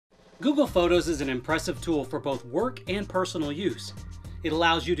Google Photos is an impressive tool for both work and personal use. It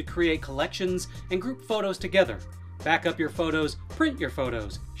allows you to create collections and group photos together, back up your photos, print your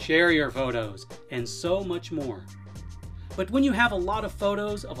photos, share your photos, and so much more. But when you have a lot of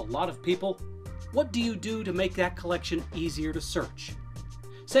photos of a lot of people, what do you do to make that collection easier to search?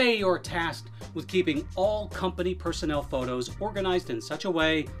 Say you're tasked with keeping all company personnel photos organized in such a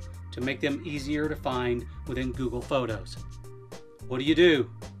way to make them easier to find within Google Photos. What do?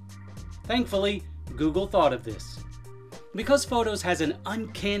 Thankfully, Google thought of this. Because Photos has an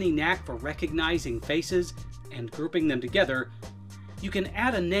uncanny knack for recognizing faces and grouping them together, you can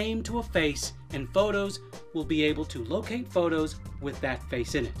add a name to a face and Photos will be able to locate photos with that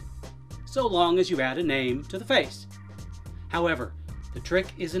face in it, so long as you add a name to the face. However, the trick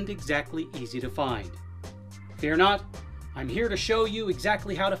isn't exactly easy to find. Fear not, I'm here to show you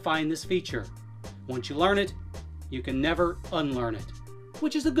exactly how to find this feature. Once you learn it, you can never unlearn it,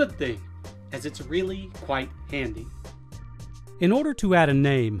 which is a good thing, as it's really quite handy. In order to add a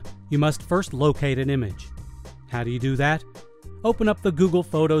name, you must first locate an image. How do you do that? Open up the Google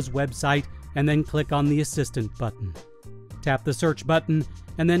Photos website and then click on the Assistant button. Tap the Search button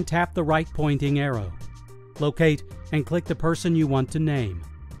and then tap the right pointing arrow. Locate and click the person you want to name.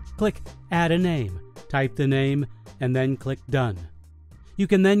 Click Add a Name, type the name, and then click Done. You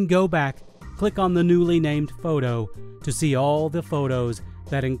can then go back, click on the newly named photo to see all the photos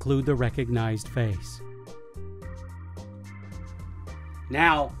that include the recognized face.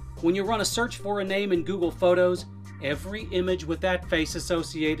 Now, when you run a search for a name in Google Photos, every image with that face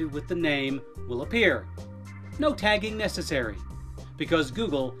associated with the name will appear. No tagging necessary, because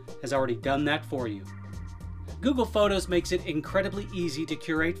Google has already done that for you. Google Photos makes it incredibly easy to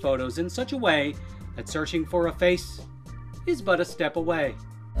curate photos in such a way that searching for a face is but a step away.